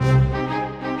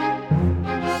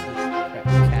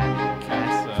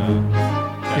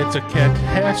It's a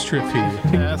catastrophe.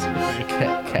 Catastrophe.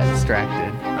 Cat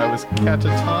distracted. I was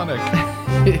catatonic.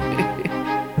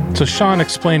 So, Sean,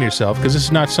 explain yourself, because this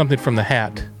is not something from the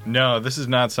hat. No, this is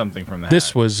not something from the This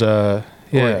hat. was, Or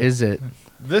is it?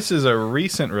 This is a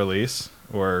recent release,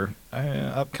 or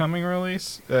upcoming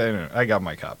release. I got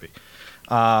my copy.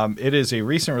 It is a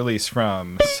recent release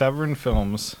from Severin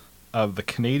Films of the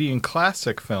Canadian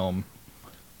classic film,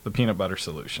 The Peanut Butter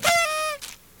Solution.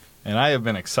 And I have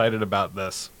been excited about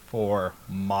this for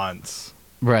months.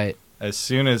 Right. As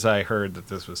soon as I heard that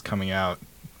this was coming out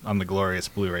on the glorious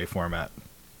Blu-ray format,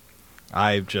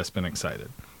 I've just been excited.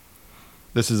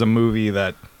 This is a movie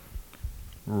that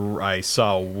I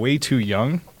saw way too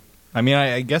young. I mean,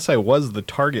 I guess I was the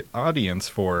target audience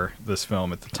for this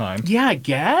film at the time. Yeah, I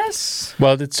guess.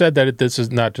 well, it said that this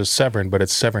is not just Severin, but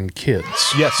it's Severin Kids.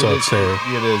 Yes, so it it's is.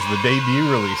 It is the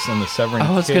debut release in the Severin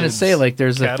I was going to Kids say, like,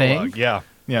 there's catalog. a thing.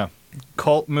 Yeah.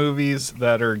 Cult movies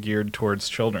that are geared towards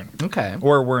children. Okay.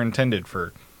 Or were intended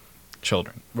for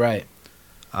children. Right.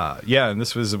 And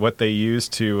this was what they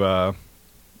used to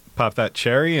pop that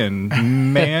cherry,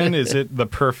 and man, is it the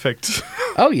perfect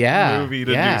Oh, yeah. movie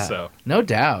to yeah. do so. No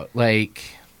doubt. Like,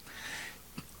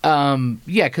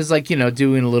 because, like,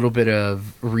 doing a little bit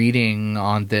of reading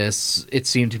on this, it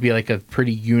seemed to be like a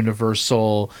pretty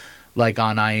universal, like,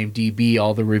 on IMDb,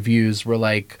 all the reviews were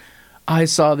like, I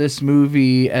saw this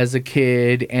movie as a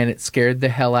kid and it scared the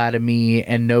hell out of me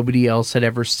and nobody else had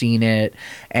ever seen it.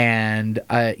 And,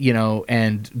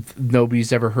 and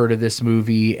nobody's ever heard of this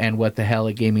movie and what the hell,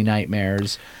 it gave me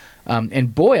nightmares.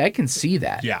 And boy, I can see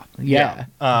that. Yeah. Yeah.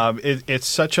 It's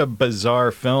such a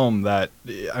bizarre film that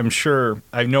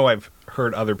I know I've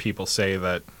heard other people say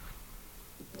that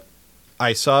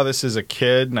I saw this as a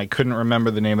kid and I couldn't remember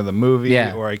the name of the movie,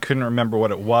 or I couldn't remember what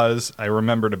it was. I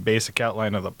remembered a basic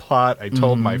outline of the plot. I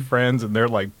told my friends and they're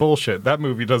like, bullshit, that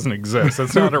movie doesn't exist.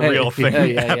 It's not a real thing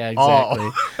at all.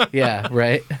 Exactly. Yeah,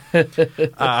 right. And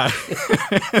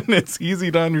it's easy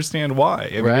to understand why.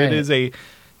 I mean, Right. it is a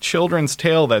children's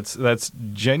tale that's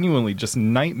genuinely just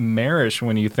nightmarish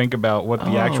when you think about what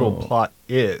the actual plot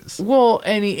is. Well,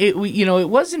 and it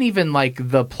wasn't even like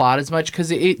the plot as much, because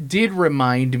it did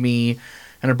remind me,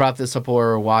 and I brought this up while we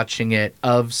were watching it,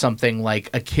 of something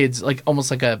like a kid's, like almost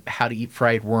like a How to Eat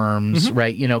Fried Worms,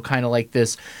 right? Kind of like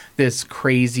this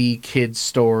crazy kid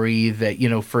story that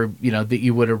that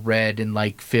you would have read in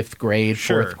like 5th grade,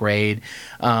 4th grade.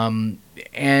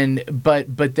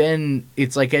 But then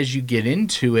it's like, as you get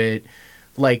into it,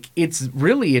 like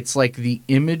it's like the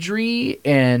imagery,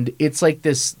 and it's like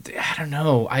this, I don't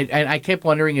know, I kept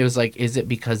wondering, it was like, is it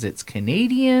because it's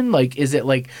Canadian, like is it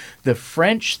like the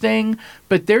French thing?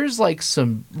 But there's like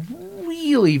some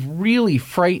really, really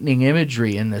frightening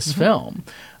imagery in this film.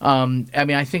 I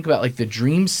mean, I think about like the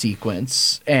dream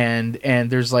sequence, and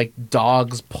there's like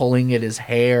dogs pulling at his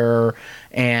hair,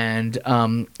 and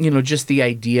just the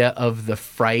idea of the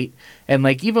fright, and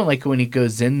like even like when he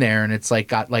goes in there and it's like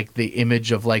got like the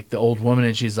image of like the old woman,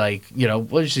 and she's like,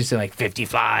 what did she say, like 50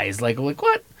 flies, like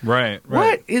what? Right.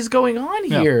 What is going on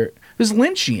here? It was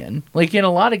Lynchian. Like in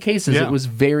a lot of cases, it was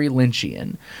very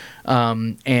Lynchian,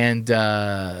 and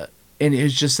it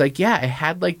was just like, it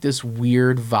had like this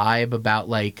weird vibe about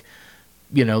like,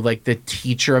 like the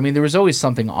teacher. I mean, there was always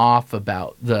something off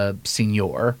about the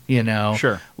senior,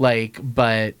 Sure. Like,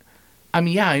 but I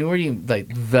mean, where do you like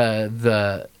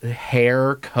the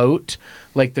hair coat,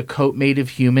 like the coat made of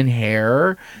human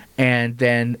hair, and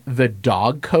then the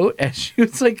dog coat, as you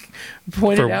was like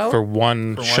pointed out, for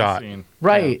one shot. Scene.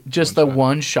 Right, Yeah, just one the shot.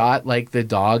 one shot, like the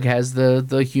dog has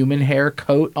the human hair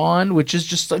coat on, which is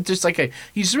just like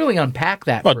you just really unpack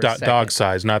that. Well, for a second. dog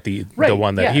size, not the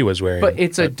one that he was wearing. But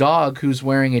it's a dog who's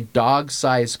wearing a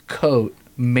dog-size coat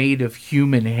made of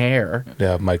human hair.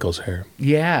 Yeah, Michael's hair.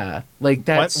 Yeah, like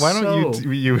that's. Why don't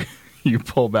you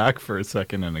pull back for a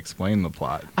second and explain the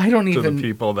plot? I don't to even. the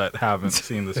people that haven't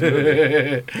seen this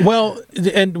movie. Well,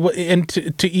 and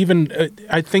to even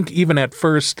I think even at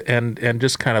first, and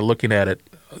just kind of looking at it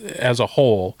as a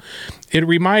whole, it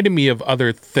reminded me of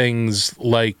other things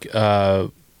like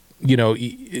on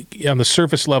the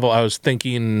surface level, I was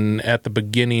thinking at the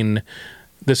beginning,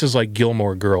 this is like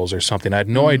Gilmore Girls or something. I had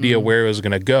no idea where it was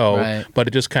going to go, Right. but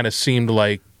it just kind of seemed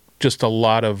like just a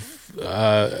lot of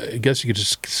I guess you could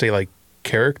just say like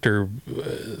character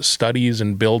studies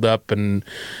and build up and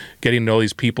getting to know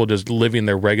these people just living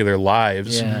their regular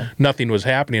lives. Yeah. Nothing was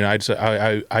happening.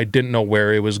 I didn't know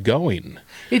where it was going.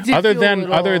 It did Other feel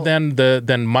than a little-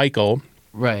 than Michael,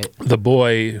 Right. The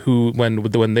boy who,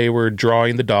 when they were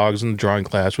drawing the dogs in the drawing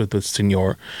class with the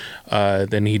Senor,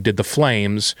 then he did the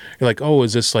flames. You're like, oh,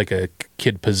 is this like a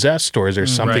kid possessed, or is there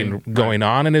something going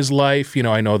on in his life? You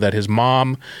know, I know that his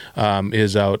mom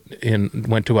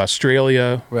went to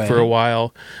Australia for a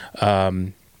while.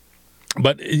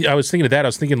 But I was thinking of that. I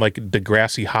was thinking like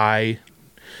Degrassi High.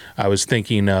 I was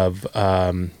thinking of,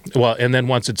 and then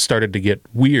once it started to get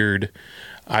weird,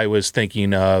 I was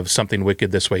thinking of Something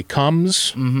Wicked This Way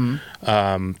Comes,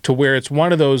 to where it's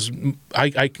one of those,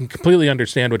 I can completely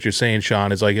understand what you're saying,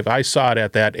 Sean, is like if I saw it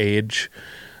at that age,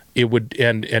 it would,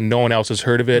 and no one else has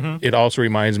heard of it, it also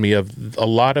reminds me of a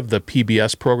lot of the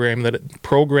PBS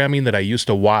programming that I used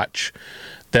to watch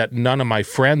that none of my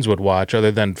friends would watch other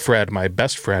than Fred, my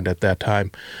best friend at that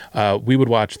time. We would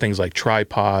watch things like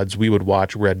Tripods. We would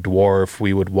watch Red Dwarf.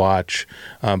 We would watch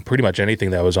pretty much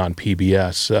anything that was on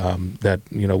PBS that,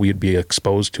 you know, we'd be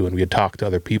exposed to and we'd talk to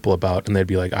other people about, and they'd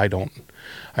be like, I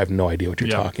have no idea what you're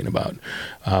talking about.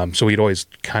 So we'd always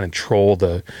kind of troll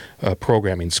the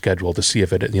programming schedule to see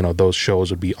if those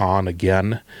shows would be on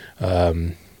again.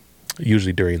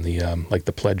 Usually during the like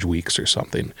the pledge weeks or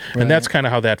something. Right. And that's kind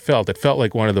of how that felt. It felt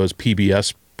like one of those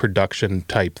PBS production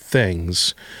type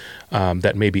things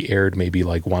that maybe aired maybe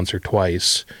like once or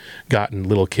twice, got in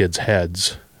little kids'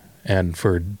 heads, and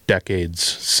for decades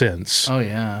since. Oh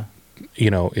yeah.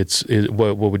 You know,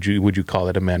 what would you call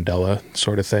it, a Mandela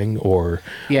sort of thing, or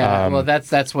well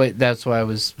that's what I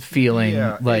was feeling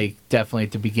like definitely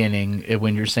at the beginning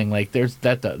when you're saying like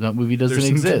that movie doesn't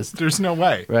exist. There's no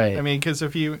way, right? I mean, because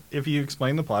if you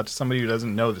explain the plot to somebody who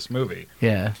doesn't know this movie,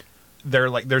 they're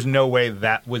like, there's no way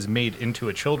that was made into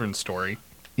a children's story,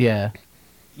 you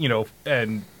know,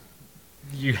 and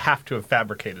you have to have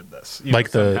fabricated this, like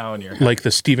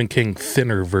the Stephen King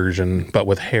thinner version, but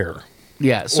with hair.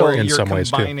 Yeah, so or you're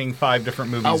combining 5 different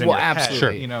movies in your absolutely.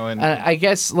 head, you know, and I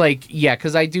guess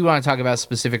because I do want to talk about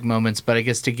specific moments, but I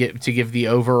guess to give the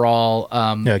overall,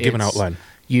 give an outline.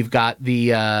 You've got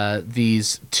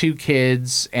these 2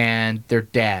 kids and their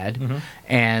dad,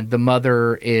 and the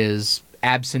mother is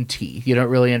absentee. You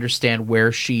don't really understand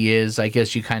where she is. I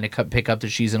guess you kind of pick up that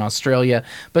she's in Australia,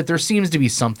 but there seems to be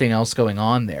something else going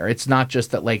on there. It's not just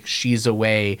that like she's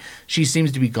away. She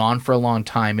seems to be gone for a long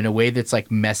time in a way that's like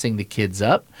messing the kids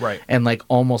up, right? And like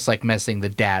almost like messing the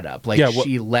dad up. Like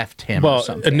she left him. Well, or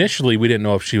something. Initially we didn't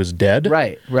know if she was dead,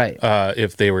 right.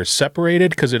 If they were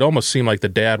separated, because it almost seemed like the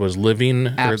dad was living,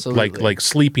 or like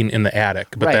sleeping in the attic,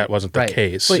 but that wasn't the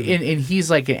case. But and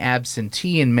he's like an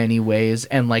absentee in many ways,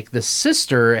 and like the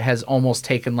sister has almost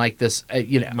taken like this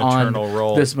maternal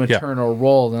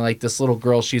role, and like this little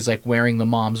girl, she's like wearing the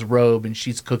mom's robe and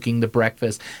she's cooking the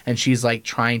breakfast and she's like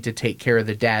trying to take care of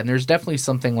the dad, and there's definitely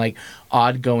something like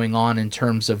odd going on in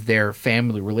terms of their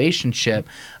family relationship.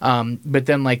 But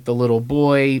then like the little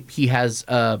boy, he has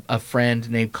a friend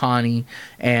named Connie,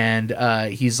 and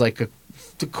he's like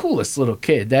the coolest little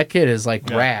kid. That kid is like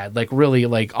rad, like really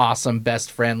like awesome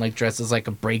best friend, like dresses like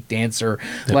a break dancer,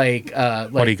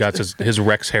 what he got his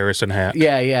Rex Harrison hat.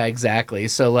 Yeah, exactly.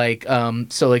 So like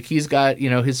he's got,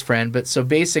 his friend, but so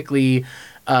basically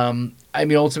I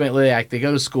mean, ultimately, like, they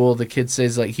go to school. The kid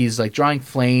says like he's like drawing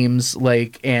flames,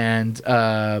 like, and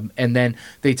then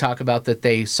they talk about that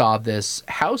they saw this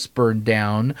house burn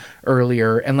down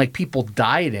earlier, and like people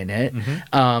died in it.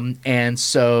 And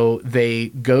so they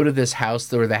go to this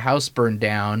house where the house burned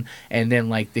down, and then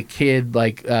like the kid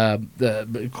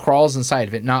crawls inside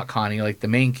of it. Not Connie, like the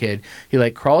main kid. He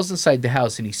like crawls inside the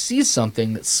house and he sees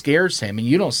something that scares him, and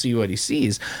you don't see what he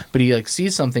sees, but he like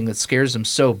sees something that scares him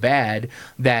so bad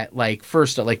that like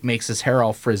first it like makes his hair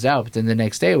all frizz out, but then the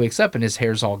next day he wakes up and his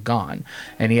hair's all gone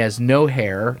and he has no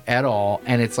hair at all,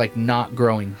 and it's like not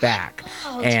growing back,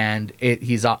 and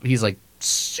he's like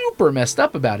super messed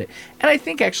up about it. And I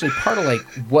think actually part of like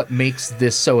what makes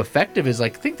this so effective is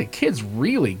like I think the kid's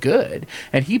really good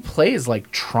and he plays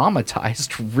like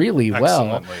traumatized really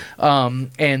well.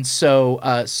 And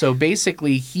so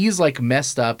basically he's like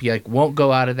messed up. He like won't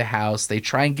go out of the house. They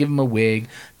try and give him a wig.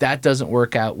 That doesn't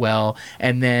work out well.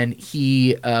 And then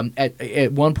he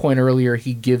at one point earlier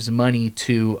he gives money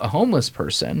to a homeless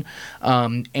person,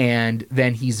 and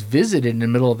then he's visited in the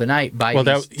middle of the night by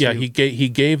he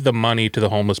gave the money to the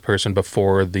homeless person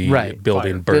before the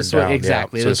building burned down.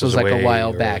 Exactly. Yeah. This was like a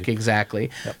while back. Exactly.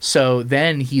 Yep. So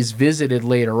then he's visited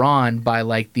later on by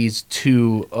like these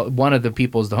 2, one of the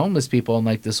people is the homeless people and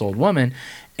like this old woman,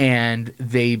 and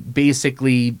they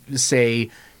basically say,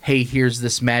 hey, here's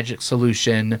this magic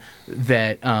solution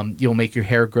that you'll make your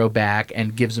hair grow back,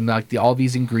 and gives him like all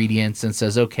these ingredients and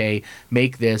says, okay,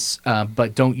 make this,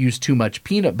 but don't use too much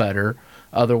peanut butter.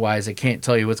 Otherwise, I can't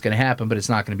tell you what's going to happen, but it's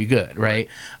not going to be good, right?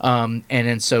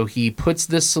 And so he puts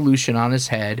this solution on his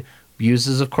head,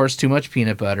 uses, of course, too much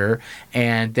peanut butter,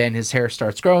 and then his hair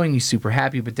starts growing. He's super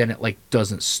happy, but then it like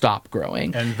doesn't stop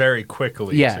growing. And very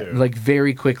quickly, yeah, too. like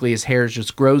very quickly, his hair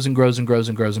just grows and grows and grows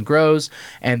and grows and grows.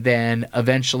 And then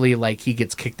eventually, like, he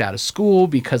gets kicked out of school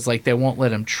because like they won't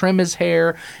let him trim his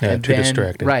hair. Yeah, and too then,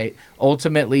 distracted. Right.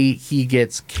 Ultimately, he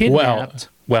gets kidnapped.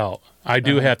 Well, I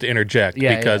do have to interject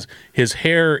because his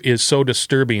hair is so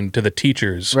disturbing to the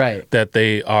teachers that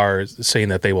they are saying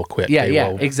that they will quit.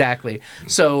 Exactly.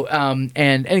 So,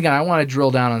 and again, I want to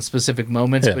drill down on specific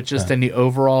moments, but just in the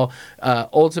overall,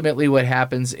 ultimately what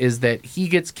happens is that he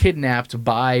gets kidnapped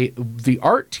by the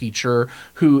art teacher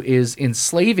who is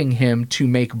enslaving him to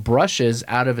make brushes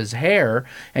out of his hair.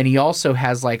 And he also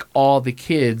has like all the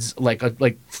kids, like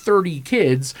 30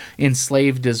 kids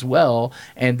enslaved as well.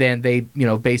 And then they,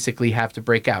 basically have to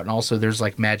break out. And also there's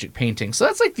like magic painting. So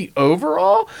that's like the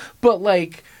overall, but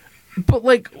like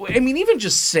I mean, even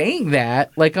just saying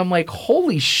that, like, I'm like,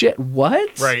 holy shit,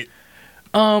 what? Right.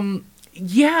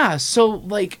 Yeah, so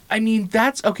like, I mean,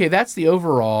 that's the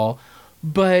overall,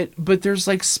 but there's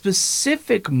like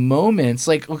specific moments,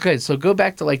 like, okay, so go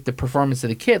back to like the performance of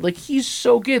the kid, like he's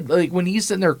so good, like when he's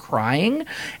sitting there crying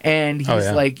and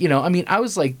he's like, I mean, I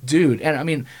was like, dude, and I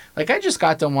mean, like, I just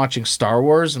got done watching Star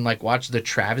Wars and like watched the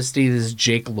travesty of this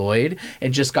Jake Lloyd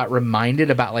and just got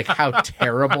reminded about like how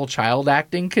terrible child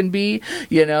acting can be,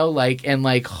 and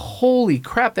like, holy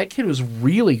crap, that kid was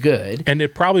really good. And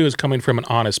it probably was coming from an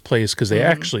honest place because they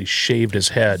actually shaved his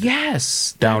head.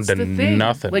 Yes, down to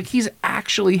nothing. Like he's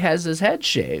actually has his head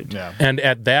shaved. Yeah. And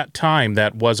at that time,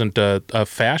 that wasn't a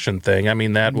fashion thing. I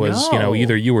mean, that was,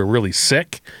 either you were really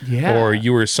sick or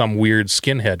you were some weird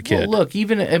skinhead kid. Well, look,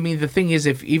 the thing is,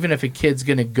 even if a kid's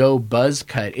going to go buzz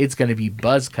cut, it's going to be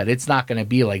buzz cut. It's not going to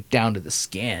be like down to the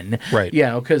skin. Right.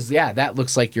 Because, that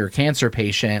looks like you're a cancer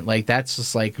patient. Like, that's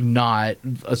just like not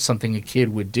something a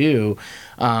kid would do.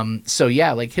 So,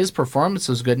 like his performance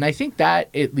was good. And I think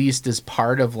that at least is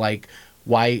part of like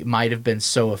why it might have been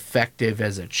so effective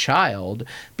as a child,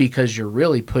 because you're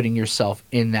really putting yourself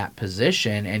in that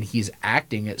position and he's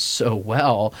acting it so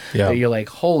well that you're like,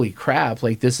 holy crap,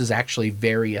 like this is actually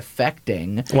very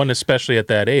affecting. One, especially at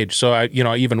that age. So I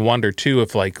even wonder too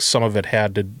if like some of it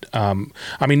had to,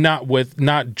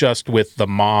 not just with the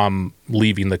mom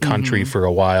leaving the country for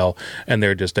a while and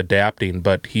they're just adapting,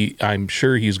 but I'm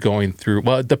sure he's going through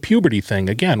the puberty thing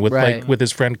again with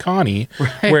his friend Connie,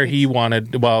 where he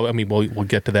wanted, we'll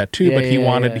get to that too, but he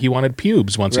wanted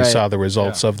pubes once he saw the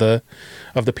results of the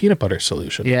peanut butter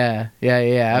solution.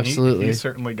 Absolutely. He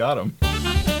certainly got them.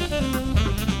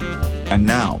 And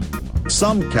now,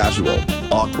 some casual,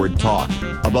 awkward talk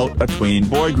about a tween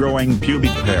boy growing pubic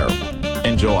hair.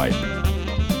 Enjoy.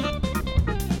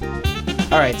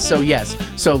 All right, so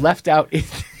left out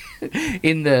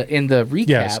in the recap.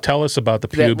 Yes, tell us about the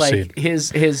pube scene.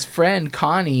 His friend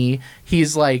Connie,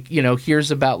 he's like, hears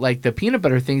about like the peanut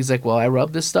butter thing. He's like, well, I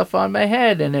rubbed this stuff on my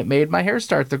head and it made my hair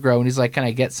start to grow. And he's like, can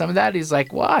I get some of that? He's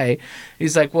like, why?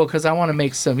 He's like, well, because I want to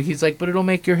make some. He's like, but it'll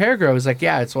make your hair grow. He's like,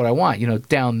 yeah, it's what I want,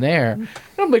 down there. And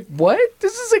I'm like, what?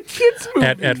 This is a kid's movie.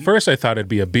 At first, I thought it'd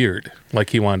be a beard,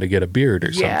 like he wanted to get a beard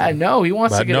or something. Yeah, no, he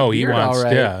wants to get a beard, all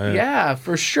right. Yeah,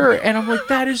 for sure. And I'm like,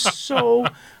 that is so.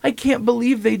 I can't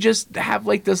believe they just have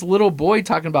like this little boy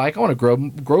talking about like, I want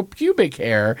to grow pubic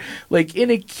hair, like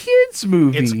in a kid's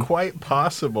movie. It's quite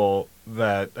possible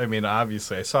that,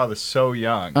 obviously I saw this so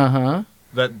young.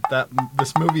 That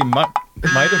this movie might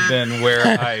have been where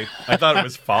I thought it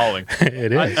was falling.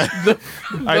 It is.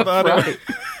 I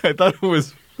thought it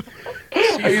was.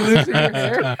 Are you losing your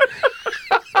hair?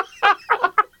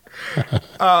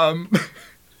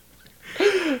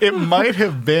 It might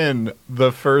have been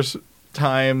the first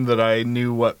time that I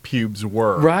knew what pubes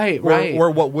were. Right. Or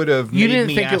what would have made me You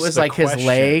didn't think it was like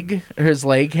question. his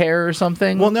leg hair or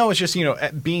something? Well, no, it's just,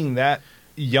 being that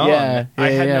young, I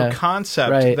had no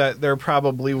concept that there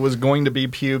probably was going to be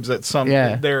pubes at some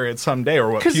day, or what pubes were.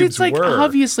 Because it's like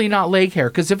obviously not leg hair.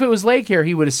 Because if it was leg hair,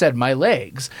 he would have said my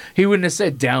legs. He wouldn't have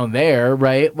said down there,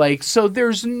 right? Like, so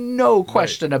there's no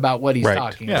question about what he's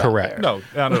talking about. Correct. There. No,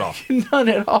 not at all. None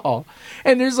at all.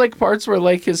 And there's like parts where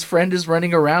like his friend is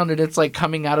running around and it's like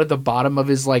coming out of the bottom of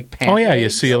his like pants. Oh yeah, you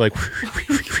see it like.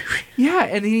 Yeah,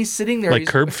 and he's sitting there like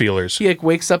curb feelers. He like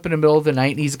wakes up in the middle of the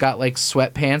night and he's got like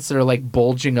sweatpants that are like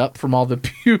bulging up from all the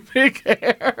pubic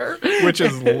hair, which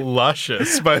is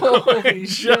luscious. By the way,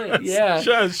 shit! Yeah,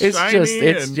 just it's shiny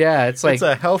it's like it's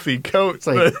a healthy coat. It's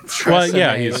like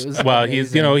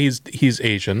he's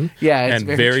Asian. Yeah, it's and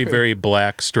very true. very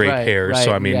black straight hair.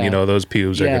 So I mean, those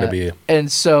pubes are going to be and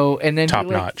then top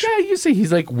notch. Yeah, you see,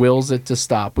 he's like wills it to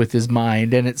stop with his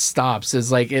mind, and it stops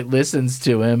as like it listens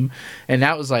to him, and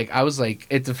that was like I was like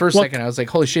at the first second I was like,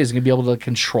 holy shit, is he gonna be able to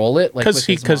control it? Like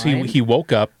because he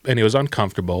woke up and he was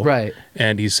uncomfortable, right?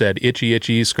 And he said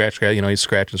itchy, scratch. He's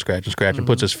scratching, and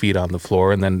puts his feet on the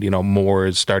floor, and then more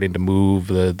is starting to move.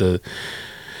 The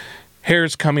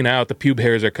hair's coming out, the pube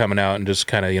hairs are coming out, and just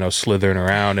kind of slithering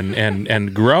around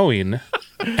and growing,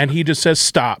 and he just says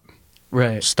stop,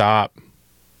 right? Stop.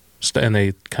 And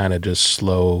they kind of just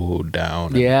slow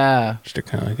down. Yeah. Just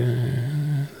kind of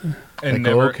like, and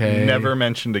never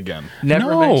mentioned again.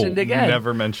 Never mentioned again.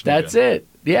 Never mentioned. That's again. it.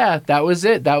 Yeah, that was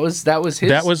it. That was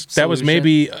his. That was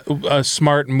maybe a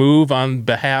smart move on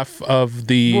behalf of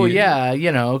the. Well, yeah,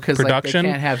 because production.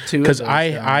 Like, they can't have two. Because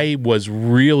I was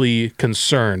really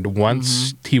concerned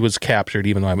once he was captured.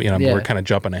 Even though we're kind of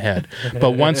jumping ahead,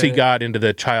 but once he got into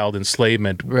the child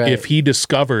enslavement, if he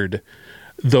discovered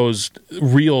those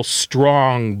real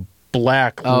strong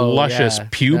black luscious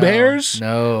pube hairs,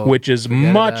 which is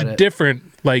much different.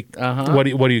 Like what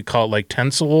do you call it? Like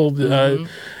tensile to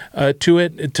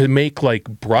it to make like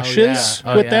brushes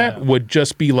with that would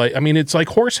just be like it's like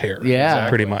horsehair. Yeah,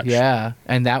 pretty much. Yeah,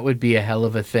 and that would be a hell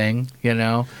of a thing.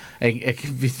 It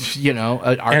could be, an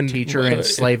art teacher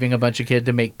enslaving a bunch of kids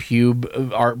to make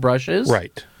pube art brushes.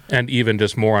 Right. And even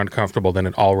just more uncomfortable than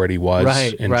it already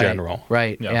was in general.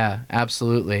 Right, yeah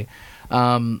absolutely.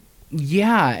 And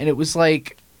it was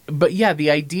like, but yeah,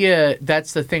 the idea,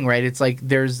 that's the thing, right? It's like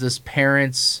there's this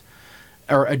parents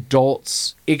or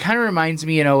adults. It kind of reminds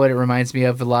me, what it reminds me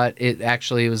of a lot? It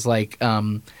actually was like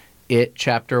It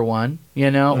Chapter 1,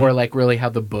 or like really how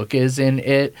the book is in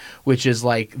It, which is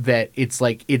like that it's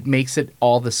like it makes it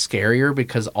all the scarier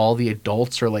because all the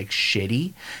adults are like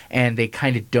shitty and they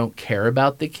kind of don't care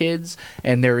about the kids,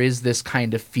 and there is this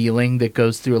kind of feeling that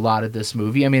goes through a lot of this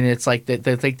movie. I mean, it's like that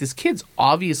like this kid's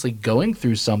obviously going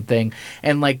through something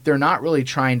and like they're not really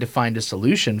trying to find a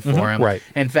solution for him. Right.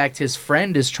 In fact, his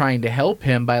friend is trying to help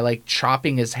him by like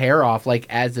chopping his hair off like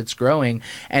as it's growing,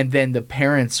 and then the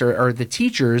parents or the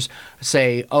teachers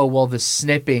say, oh, well, the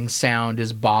snipping sound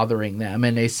is bothering them,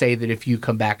 and they say that if you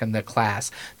come back in the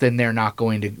class, then they're not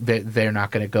going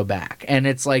to go back. And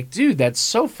it's like, dude, that's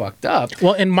so fucked up.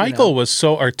 Well, and Michael was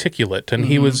so articulate, and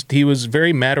he was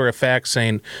very matter of fact,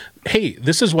 saying, hey,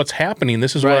 this is what's happening,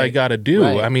 this is what I got to do.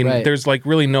 There's like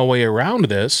really no way around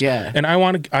this. Yeah. And I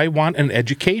want an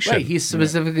education. Right. He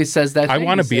specifically says that I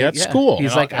want to be at school.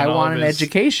 He's like, I want an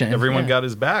education. Everyone got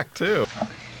his back too.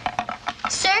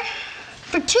 Sir,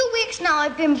 for 2 weeks now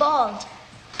I've been bald.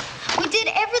 We did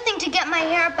everything to get my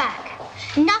hair back.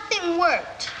 Nothing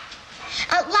worked.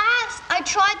 At last, I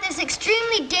tried this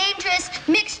extremely dangerous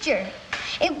mixture.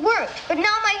 It worked, but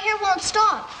now my hair won't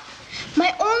stop.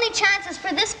 My only chance is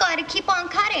for this guy to keep on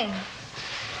cutting.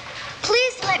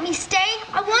 Please let me stay.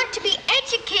 I want to be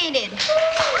educated.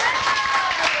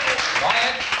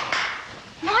 Quiet.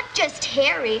 Not just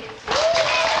hairy.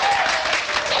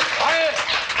 Quiet.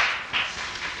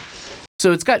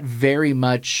 So it's got very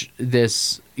much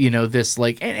this, this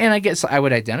like, and I guess I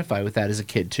would identify with that as a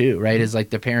kid too, right? Is like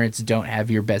the parents don't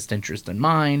have your best interest in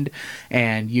mind,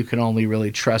 and you can only really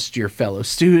trust your fellow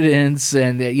students,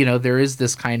 and there is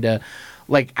this kind of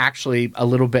like actually a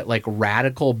little bit like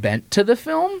radical bent to the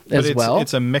film as well.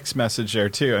 It's a mixed message there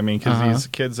too. I mean, because these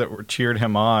kids that were cheered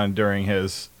him on during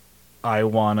his I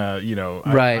wanna,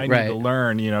 I need to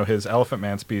learn, his Elephant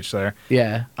Man speech there.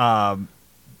 Yeah.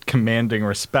 Commanding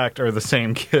respect are the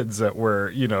same kids that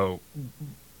were,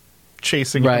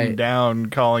 chasing him down,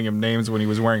 calling him names when he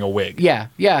was wearing a wig. Yeah,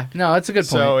 no, that's a good point.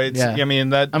 So it's, yeah.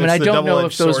 I don't know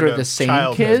if those were the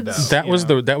same kids. That was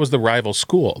the rival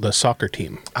school, the soccer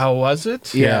team. Oh, was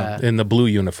it? Yeah, in the blue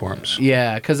uniforms.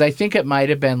 Yeah, because I think it might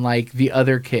have been like the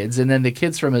other kids, and then the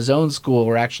kids from his own school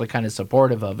were actually kind of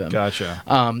supportive of him. Gotcha.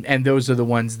 And those are the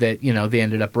ones that they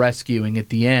ended up rescuing at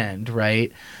the end,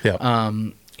 right? Yeah.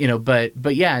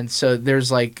 but yeah, and so there's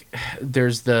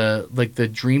the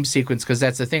dream sequence, because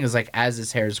that's the thing, is like as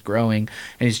his hair is growing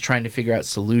and he's trying to figure out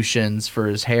solutions for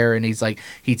his hair, and he's like,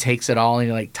 he takes it all and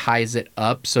he like ties it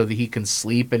up so that he can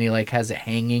sleep, and he like has it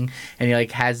hanging, and he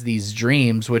like has these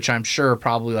dreams, which I'm sure are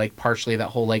probably like partially that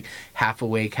whole like half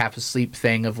awake, half asleep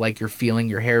thing of like you're feeling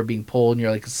your hair being pulled and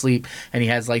you're like asleep, and he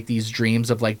has like these dreams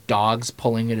of like dogs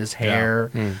pulling at his hair.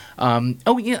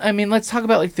 I mean, let's talk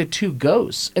about like the two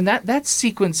ghosts, and that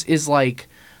sequence is like,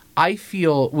 I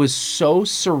feel was so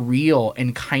surreal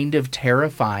and kind of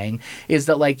terrifying, is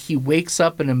that like he wakes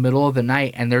up in the middle of the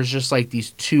night and there's just like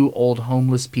these two old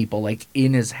homeless people like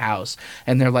in his house,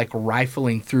 and they're like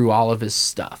rifling through all of his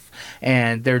stuff,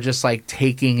 and they're just like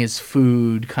taking his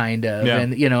food kind of,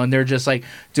 and and they're just like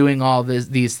doing all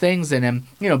these things, and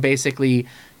basically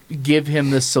give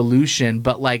him the solution,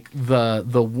 but like the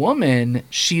woman,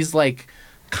 she's like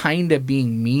kind of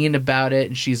being mean about it,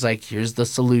 and she's like, here's the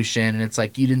solution, and it's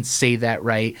like, you didn't say that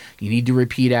right, you need to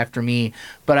repeat after me.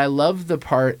 But I love the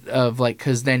part of like,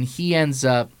 because then he ends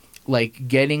up like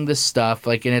getting the stuff,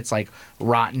 like, and it's like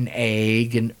rotten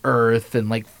egg and earth and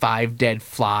like 5 dead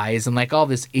flies and like all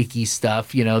this icky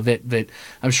stuff, that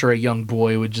I'm sure a young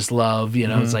boy would just love,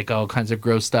 it's like all kinds of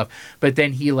gross stuff. But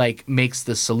then he like makes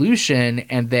the solution,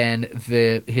 and then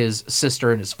his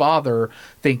sister and his father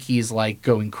think he's like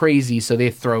going crazy, so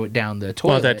they throw it down the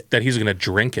toilet. Well, that he's going to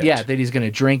drink it. Yeah, that he's going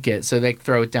to drink it. So they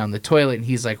throw it down the toilet, and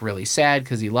he's like really sad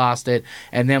because he lost it.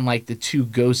 And then like the two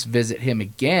ghosts visit him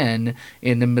again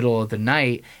in the middle of the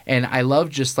night, and I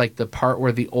love just like the part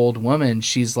where the old woman,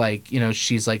 she's like,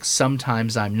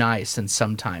 sometimes I'm nice and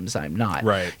sometimes I'm not,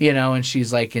 right? And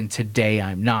she's like, and today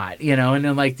I'm not, and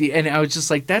then like and I was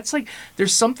just like, that's like,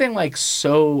 there's something like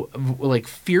so like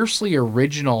fiercely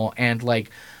original and like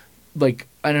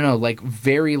I don't know, like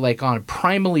very like on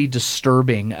primally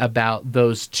disturbing about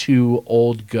those two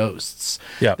old ghosts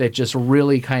that just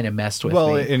really kind of messed with me.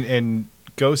 Well, and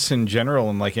ghosts in general,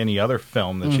 and like any other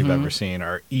film that you've ever seen,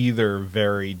 are either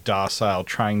very docile,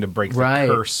 trying to break the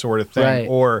curse sort of thing,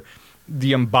 or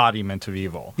the embodiment of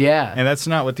evil. Yeah. And that's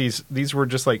not what these were,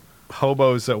 just like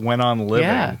hobos that went on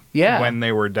living when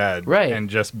they were dead, and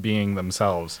just being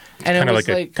themselves. And kind of like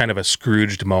a kind of a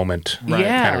Scrooged moment. Right.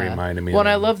 Yeah. Kind of reminded me. Well, of and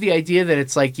I love the idea that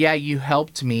it's like, yeah, you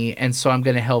helped me, and so I'm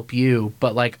going to help you,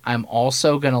 but like I'm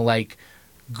also going to like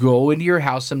go into your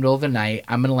house in the middle of the night.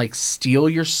 I'm gonna like steal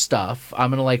your stuff.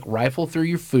 I'm gonna like rifle through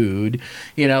your food.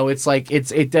 It's like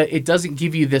it doesn't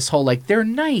give you this whole like they're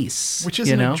nice, which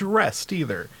isn't addressed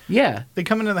either. Yeah, they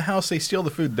come into the house, they steal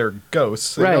the food. They're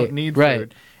ghosts. They don't need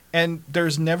food. And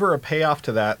there's never a payoff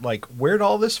to that. Like, where'd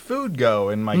all this food go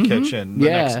in my kitchen the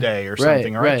next day or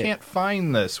something? Or I can't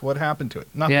find this. What happened to it?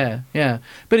 Nothing. Yeah.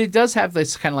 But it does have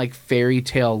this kind of like fairy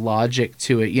tale logic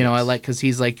to it. I like, because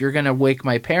he's like, you're going to wake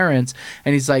my parents.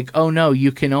 And he's like, oh no,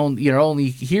 you only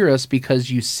hear us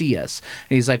because you see us.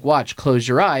 And he's like, watch, close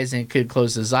your eyes. And kid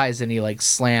closes his eyes and he like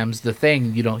slams the thing.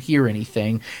 And you don't hear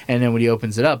anything. And then when he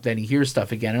opens it up, then he hears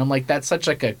stuff again. And I'm like, that's such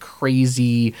like a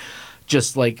crazy,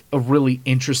 just like a really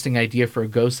interesting idea for a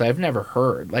ghost that I've never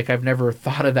heard. Like I've never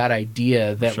thought of that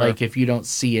idea that like if you don't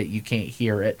see it, you can't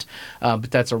hear it. But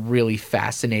that's a really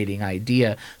fascinating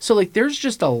idea. So like there's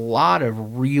just a lot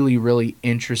of really, really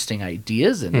interesting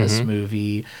ideas in this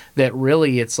movie that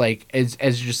really it's like as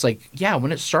just like, yeah,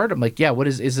 when it started, I'm like, yeah, what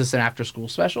is this an after school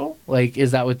special? Like,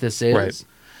 is that what this is? Right.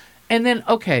 And then,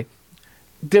 okay.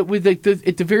 That with at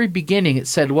the very beginning, it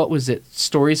said, what was it?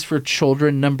 Stories for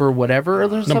Children number whatever? Or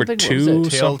number something? 2?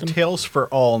 Tales for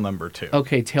All number 2.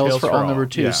 Okay, Tales for All number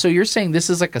 2. Yeah. So you're saying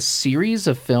this is like a series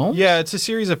of films? Yeah, it's a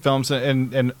series of films,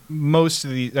 and most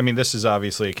of the, I mean, this is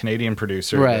obviously a Canadian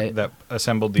producer that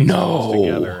assembled these films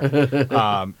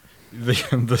together.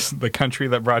 The country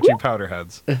that brought you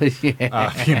Powderheads,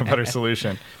 Peanut Butter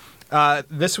Solution.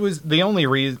 This was the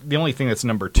only thing that's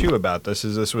number 2 about this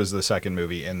was the second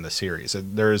movie in the series.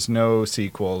 There's no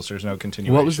sequels. There's no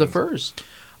continuation. What was the first?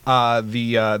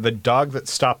 The Dog That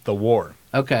Stopped the War.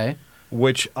 Okay.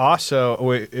 Which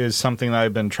also is something that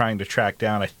I've been trying to track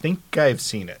down. I think I've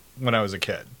seen it when I was a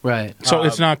kid. Right. So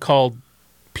it's not called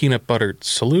Peanut Butter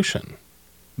Solution.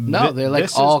 No, they're like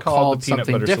all called the Peanut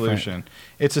something Butter different. Solution.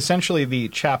 It's essentially the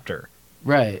chapter.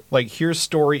 Right. Like here's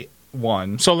story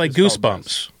 1. So like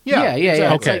Goosebumps. Yeah.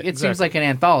 Exactly. It seems like an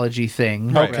anthology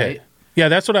thing. Okay. Right? Yeah,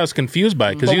 that's what I was confused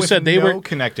by, because you said they were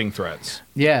connecting threads.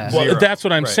 Yeah. Well, that's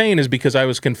what I'm saying, is because I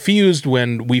was confused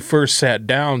when we first sat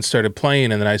down, started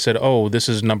playing, and then I said, "Oh, this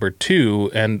is number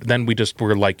 2," and then we just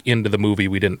were like into the movie.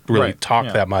 We didn't really talk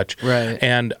that much. Right.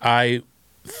 And I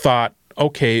thought,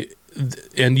 okay,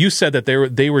 and you said that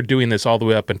they were doing this all the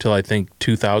way up until I think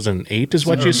 2008 is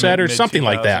what you said, or something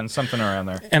like that, something around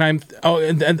there.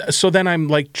 And so then I'm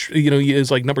like,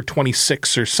 it's like number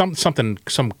 26 or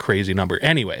some crazy number.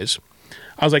 Anyways,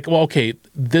 I was like, well, okay,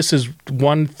 this is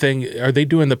one thing. Are they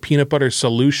doing the peanut butter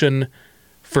solution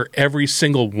for every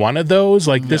single one of those?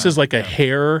 Like, this is like a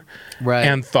hair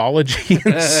anthology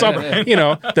and some,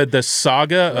 the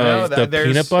saga of the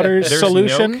peanut butter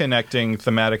solution. There's no connecting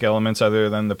thematic elements other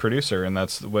than the producer, and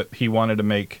that's what he wanted to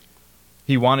make.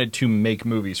 He wanted to make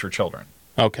movies for children.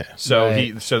 Okay.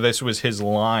 So this was his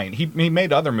line. He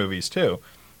made other movies too,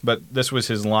 but this was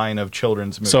his line of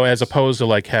children's movies. So as opposed to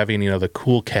like having, the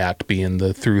cool cat being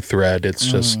the through thread, it's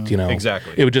just,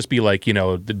 exactly. It would just be like,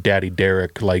 the Daddy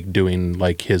Derek like doing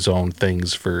like his own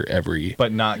things for every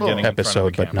but not getting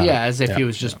episode, but not. Yeah, as if he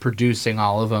was just producing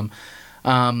all of them.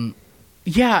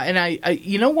 Yeah, and I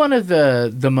one of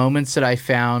the moments that I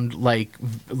found like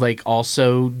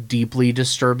also deeply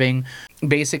disturbing.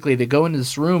 Basically, they go into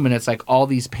this room and it's like all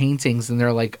these paintings and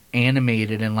they're like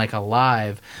animated and like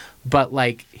alive, but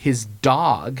like his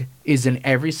dog is in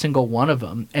every single one of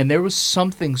them. And there was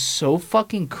something so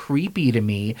fucking creepy to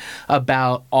me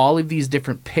about all of these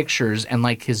different pictures and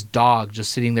like his dog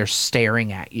just sitting there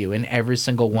staring at you in every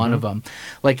single one of them.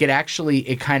 Like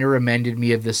it kind of reminded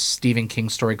me of this Stephen King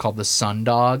story called The Sun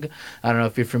Dog. I don't know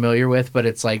if you're familiar with, but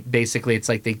it's like basically it's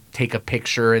like they take a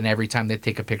picture and every time they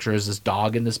take a picture is this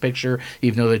dog in this picture,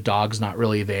 even though the dog's not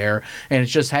really there. And it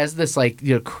just has this like,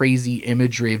 crazy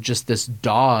imagery of just this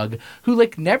dog who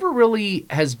like never really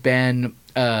has been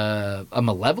a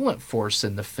malevolent force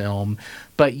in the film,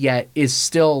 but yet is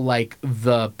still like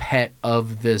the pet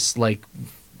of this like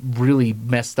really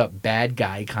messed up bad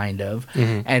guy kind of,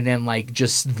 and then like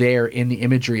just there in the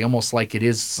imagery almost like it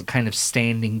is kind of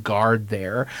standing guard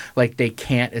there, like they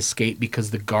can't escape because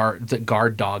the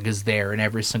guard dog is there in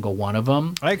every single one of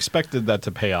them. I expected that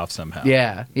to pay off somehow.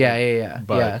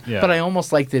 But I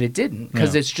almost like that it didn't,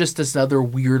 because it's just this other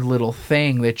weird little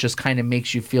thing that just kind of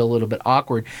makes you feel a little bit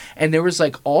awkward. And there was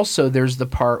like also there's the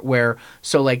part where,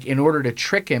 so like in order to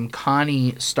trick him,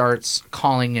 Connie starts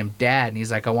calling him dad, and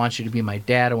he's like, I want you to be my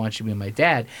dad, I want you to be my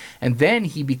dad. And then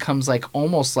he becomes like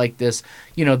almost like this,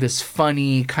 this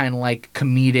funny kind of like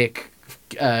comedic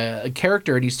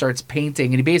character, and he starts painting,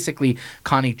 and he basically,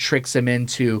 Connie tricks him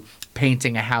into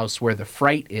painting a house where the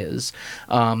Fright is,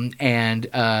 and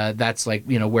that's like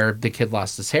where the kid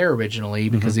lost his hair originally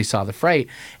because he saw the Fright,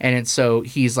 and so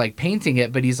he's like painting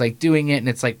it, but he's like doing it and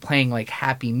it's like playing like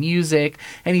happy music,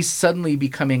 and he's suddenly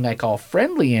becoming like all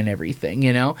friendly and everything,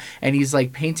 and he's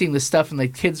like painting the stuff, and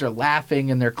like kids are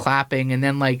laughing and they're clapping, and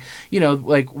then like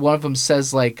like one of them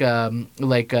says like oh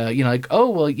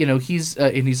well he's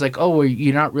and he's like, oh well,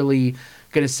 you're not really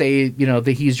going to say, that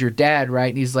he's your dad, right?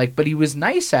 And he's like, but he was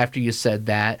nice after you said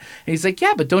that. And he's like,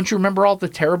 yeah, but don't you remember all the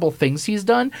terrible things he's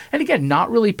done? And again,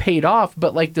 not really paid off,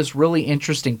 but like this really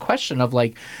interesting question of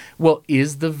like, well,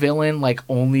 is the villain like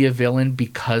only a villain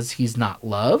because he's not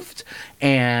loved?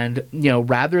 And,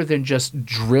 rather than just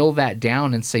drill that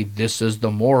down and say, this is the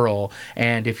moral,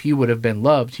 and if he would have been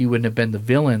loved, he wouldn't have been the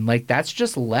villain. Like, that's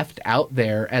just left out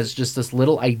there as just this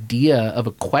little idea of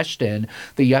a question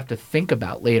that you have to think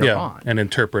about later on. And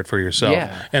interpret for yourself.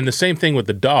 Yeah. And the same thing with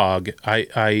the dog.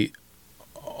 I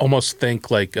almost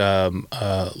think like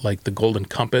the Golden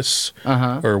Compass,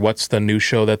 or what's the new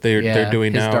show that they're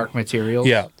doing now? Dark Materials.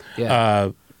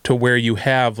 To where you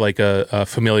have like a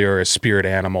familiar or a spirit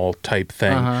animal type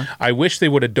thing. I wish they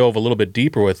would have dove a little bit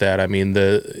deeper with that. I mean,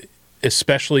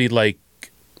 especially like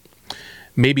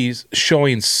maybe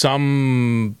showing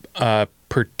some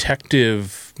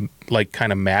protective, like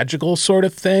kind of magical sort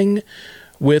of thing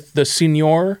with the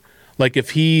Signor. Like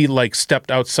if he like stepped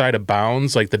outside of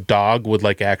bounds, like the dog would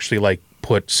like actually like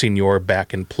put Signor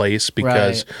back in place,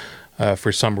 because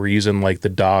for some reason like the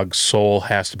dog's soul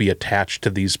has to be attached to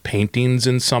these paintings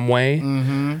in some way.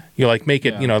 You like make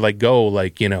it like go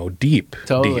like deep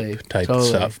type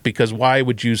stuff, because why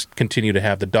would you continue to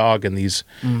have the dog in these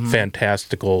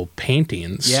fantastical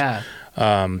paintings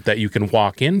that you can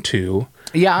walk into?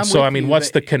 So I mean,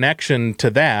 what's the connection to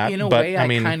that? In a way, I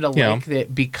kind of like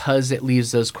that because it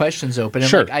leaves those questions open.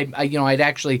 And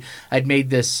like, I'd made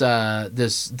this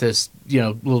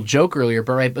little joke earlier,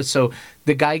 but so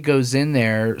the guy goes in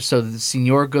there, so the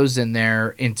Signor goes in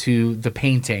there into the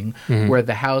painting where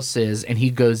the house is, and he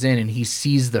goes in and he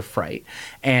sees the Fright,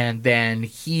 and then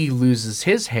he loses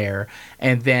his hair,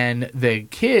 and then the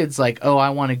kid's like, oh,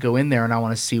 I want to go in there and I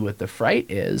want to see what the Fright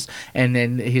is, and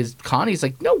then Connie's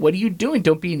like, no, what are you doing?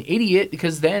 doing. Don't be an idiot,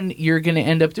 because then you're going to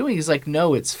end up doing it. He's like,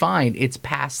 no, it's fine. It's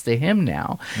passed to him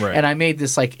now. Right. And I made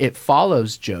this like It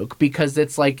Follows joke, because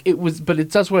it's like, but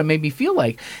it does what it made me feel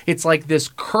like. It's like this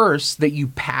curse that you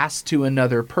pass to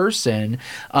another person.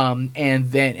 And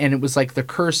it was like, the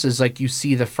curse is like, you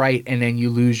see the fright and then you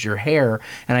lose your hair.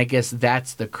 And I guess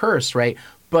that's the curse, right?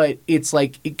 But it's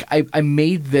like, I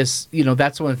made this,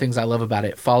 that's one of the things I love about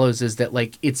It Follows, is that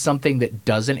like, it's something that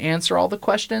doesn't answer all the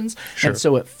questions. Sure. And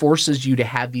so it forces you to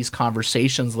have these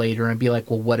conversations later and be like,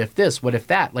 well, what if this, what if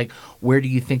that? Like, where do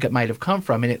you think it might have come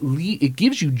from? And it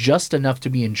gives you just enough to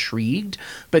be intrigued,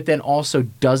 but then also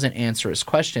doesn't answer his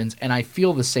questions. And I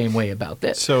feel the same way about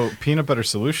this. So Peanut Butter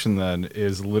Solution then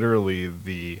is literally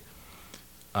the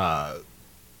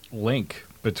link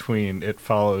between It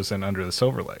Follows and Under the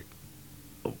Silver Lake.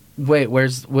 Wait,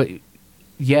 what?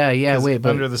 Yeah, wait, but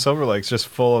Under the Silver Lake's just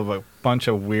full of a bunch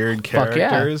of weird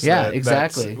characters. Yeah, that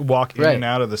exactly. walk in and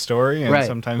out of the story, and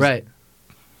sometimes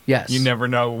yes, you never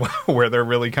know where they're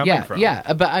really coming from.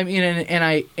 Yeah, but I mean,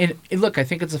 and look, I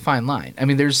think it's a fine line. I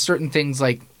mean, there's certain things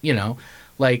like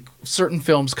like certain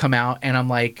films come out, and I'm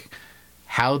like,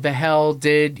 how the hell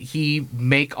did he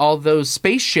make all those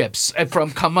spaceships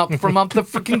come up from up the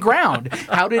freaking ground?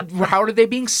 How are they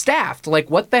being staffed? Like,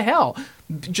 what the hell?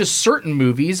 Just certain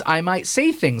movies, I might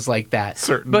say things like that.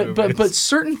 But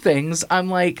certain things, I'm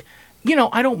like,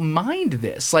 I don't mind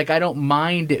this. Like, I don't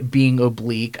mind it being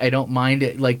oblique. I don't mind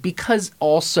it, like, because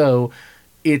also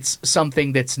it's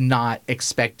something that's not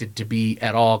expected to be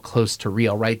at all close to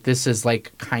real, right? This is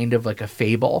like kind of like a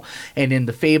fable. And in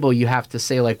the fable, you have to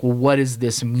say like, well, what does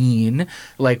this mean?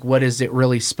 Like, what is it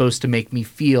really supposed to make me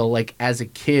feel? Like, as a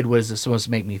kid, what is it supposed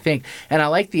to make me think? And I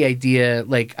like the idea,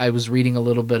 like, I was reading a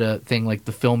little bit of thing, like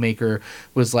the filmmaker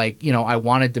was like, I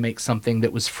wanted to make something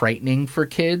that was frightening for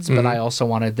kids, but I also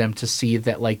wanted them to see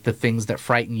that like the things that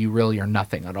frighten you really are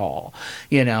nothing at all,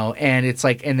 and it's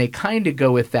like, and they kind of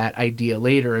go with that idea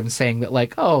later and saying that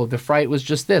like, oh, the fright was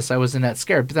just this, I wasn't that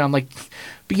scared. But then I'm like,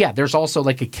 but yeah, there's also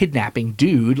like a kidnapping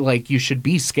dude, like you should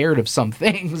be scared of some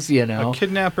things, A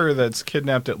kidnapper that's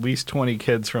kidnapped at least 20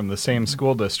 kids from the same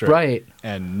school district. Right.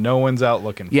 And no one's out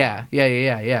looking for them.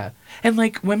 Yeah. And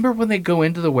like, remember when they go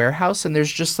into the warehouse and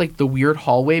there's just like the weird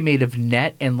hallway made of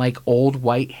net and like old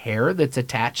white hair that's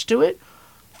attached to it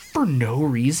for no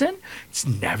reason? It's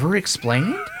never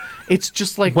explained. It's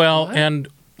just like, well, what? And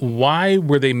why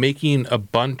were they making a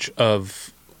bunch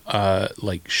of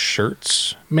like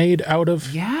shirts made out of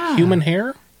human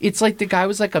hair? It's like the guy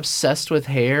was like obsessed with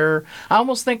hair. I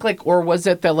almost think like, or was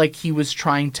it that like he was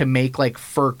trying to make like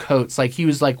fur coats? Like he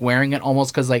was like wearing it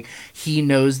almost because like he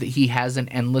knows that he has an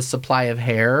endless supply of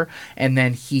hair, and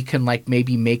then he can like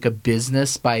maybe make a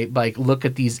business by like look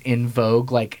at these in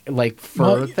vogue like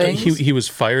fur things. He was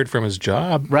fired from his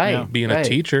job, right? Being a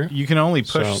teacher. You can only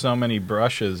push so many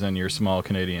brushes in your small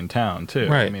Canadian town too.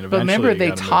 Right. I mean, but remember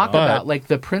they talk about like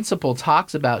the principal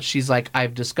talks about. She's like,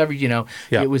 I've discovered.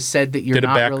 It was said that you're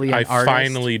not really an artist.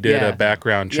 Finally did a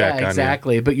background check on you.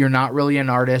 Exactly. But you're not really an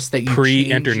artist. That you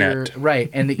pre-internet, right?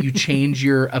 And that you change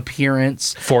your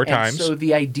appearance 4 times. So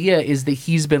the idea is that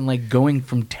he's been like going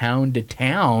from town to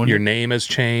town. Your name has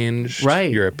changed. Right.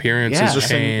 Your appearance has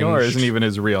changed. Senor isn't even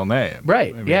his real name.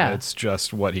 Right. I mean, yeah. It's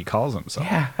just what he calls himself.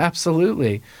 Yeah.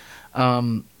 Absolutely.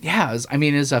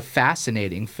 It's a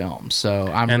fascinating film. So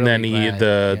I'm. And really then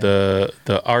glad,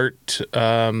 the art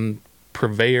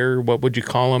purveyor, what would you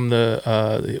call him?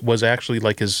 Was actually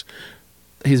like his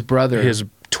brother, his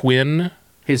twin.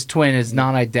 His twin is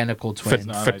non-identical twin.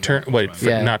 Not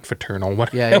fraternal.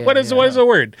 What? What is the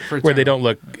word? Fraternal. Where they don't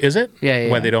look? Is it? Yeah.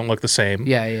 Where they don't look the same.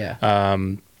 Yeah.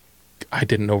 I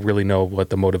didn't really know what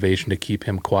the motivation to keep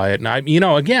him quiet. And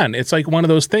again, it's like one of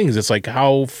those things. It's like,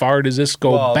 how far does this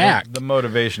go back? The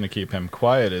motivation to keep him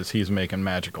quiet is he's making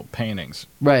magical paintings.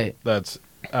 Right. That's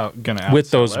going to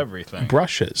with those everything.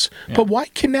 brushes. Yeah. But why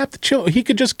kidnap the children? He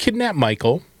could just kidnap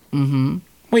Michael. Mm-hmm.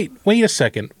 Wait a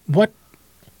second. What?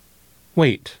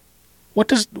 Wait. What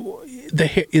does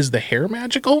is the hair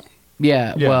magical?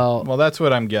 Yeah. Well, that's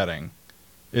what I'm getting.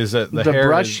 Is that the hair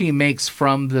brush he makes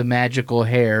from the magical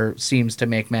hair seems to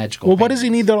make magical. Well, what does he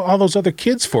need all those other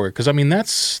kids for? Because I mean,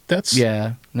 that's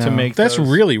to make that's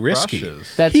really risky.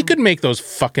 He could make those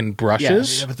fucking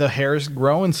brushes. Yeah, but the hair's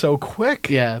growing so quick.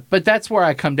 Yeah, but that's where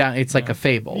I come down. It's like a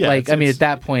fable. Yeah, like at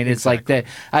that point, it's like that.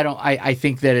 I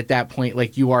think that at that point,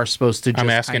 like you are supposed to. Just I'm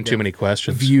asking too many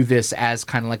questions. View this as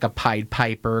kind of like a Pied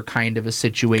Piper kind of a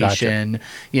situation,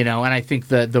 And I think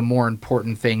the more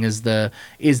important thing is the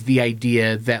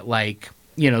idea that like.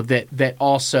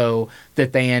 That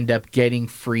that they end up getting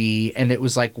free. And it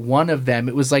was like one of them,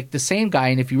 it was like the same guy.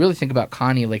 And if you really think about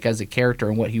Connie, like as a character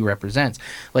and what he represents,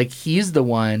 like he's the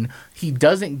one, he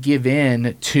doesn't give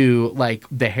in to like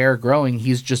the hair growing.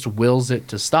 He's just wills it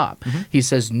to stop. He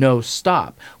says, no,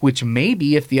 stop, which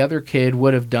maybe if the other kid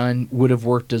would have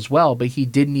worked as well, but he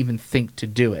didn't even think to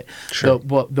do it. Sure.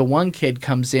 The one kid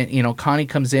comes in, you know, Connie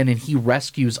comes in and he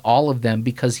rescues all of them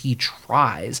because he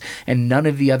tries and none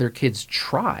of the other kids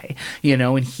try, you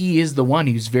know, and he is the one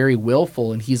who's very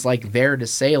willful and he's like there to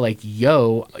say like,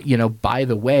 yo, you know, by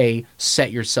the way,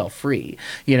 set yourself free,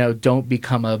 you know, don't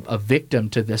become a victim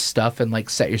to this stuff and like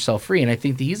set yourself free. And I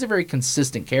think that he's a very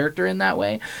consistent character in that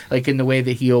way, like in the way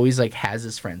that he always like has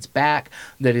his friends back,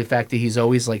 that the fact that he's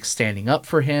always like standing up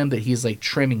for him, that he's like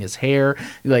trimming his hair,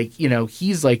 like, you know,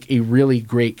 he's like a really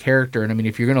great character. And I mean,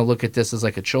 if you're going to look at this as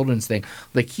like a children's thing,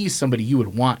 like he's somebody you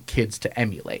would want kids to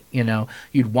emulate, you know,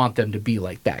 you'd want them to be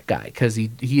like that guy because he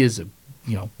is a,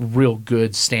 you know, real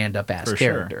good stand-up ass For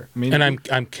character. Sure. I mean, And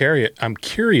I'm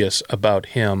curious about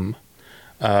him,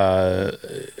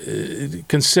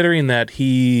 considering that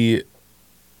he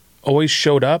always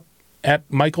showed up at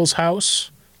Michael's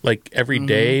house, like every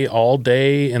day, all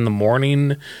day in the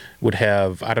morning, would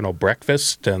have, I don't know,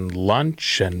 breakfast and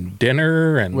lunch and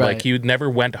dinner, and Right. like he never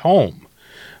went home.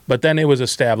 But then it was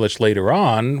established later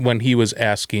on when he was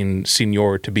asking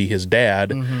Senor to be his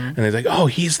dad, and they're like, "Oh,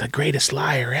 he's the greatest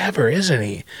liar ever, isn't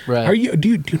he? Right. Are you? Do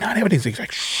you not have anything?" He's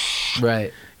like, "Shh."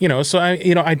 Right. You know, so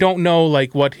I don't know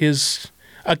like what his.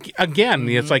 Again,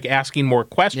 it's like asking more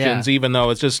questions, Yeah. even though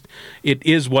it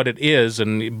is what it is,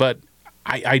 but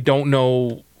I don't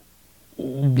know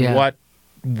Yeah. what,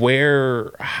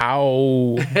 where,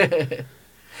 how.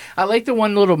 I like the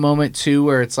one little moment too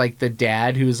where it's like the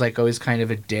dad who's like always kind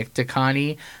of a dick to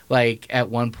Connie. Like at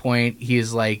one point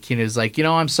he's like, you know, he's like, you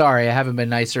know, I'm sorry, I haven't been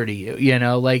nicer to you. You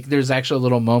know, like there's actually a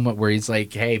little moment where he's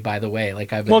like, hey, by the way,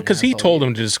 like I've been. Well, because he told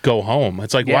him to just go home.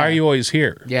 It's like, Yeah. why are you always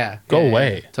here? Yeah. Go yeah,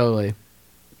 away. yeah, totally.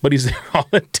 But he's there all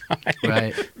the time.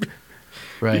 Right.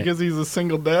 Right. because he's a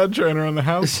single dad trying to run the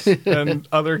house, and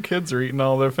other kids are eating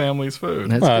all their family's food.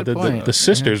 That's Well, a good point. the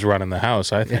sister's running the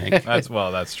house, I think. That's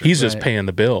true. He's just Right. paying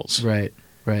the bills, Right.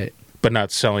 Right. but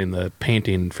not selling the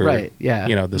painting for Right, yeah.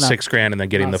 the Not- $6,000 and then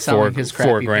getting Not the selling his crappy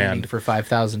 $4 painting grand. for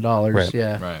 $5,000. Right.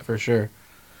 Yeah, Right. for sure.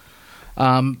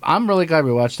 I'm really glad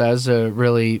we watched that. It was a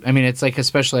really, I mean, it's like,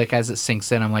 especially like as it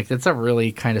sinks in, I'm like, that's a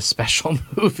really kind of special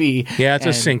movie. Yeah, it's a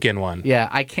And, sink in one. Yeah,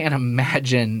 I can't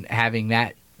imagine having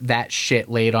that shit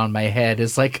laid on my head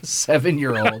as like a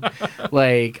 7-year-old.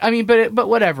 Like, I mean, but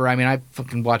whatever. I mean, I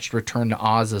fucking watched Return to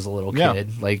Oz as a little Yeah.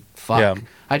 kid. Like, fuck. Yeah.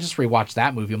 I just rewatched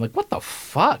that movie. I'm like, what the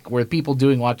fuck were people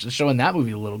showing that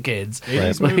movie to little kids?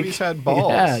 80s Like, movies had balls.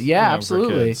 Yeah, you know, for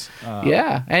absolutely. kids.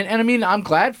 Yeah, and I mean, I'm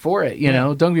glad for it. You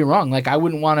know, don't get me wrong. Like, I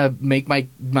wouldn't want to make my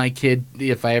kid,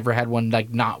 if I ever had one,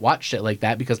 like not watch shit like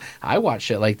that, because I watch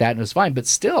shit like that and it was fine. But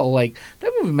still, like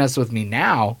that movie messed with me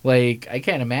now. Like, I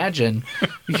can't imagine.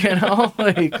 You know,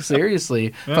 like seriously,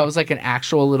 if I was like an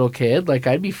actual little kid, like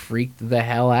I'd be freaked the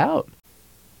hell out.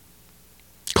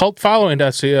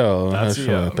 Cultfollowing.co.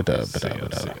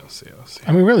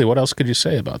 I mean, really, what else could you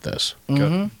say about this?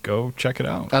 Go check it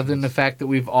out. Other than the fact that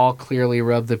we've all clearly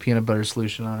rubbed the peanut butter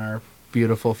solution on our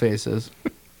beautiful faces,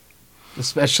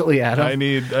 especially Adam. I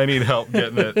need help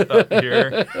getting it up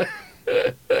here.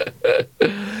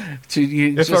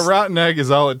 If a rotten egg is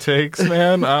all it takes,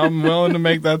 man, I'm willing to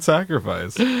make that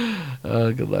sacrifice.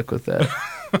 Good luck with that.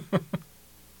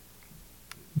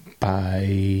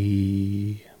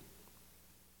 Bye.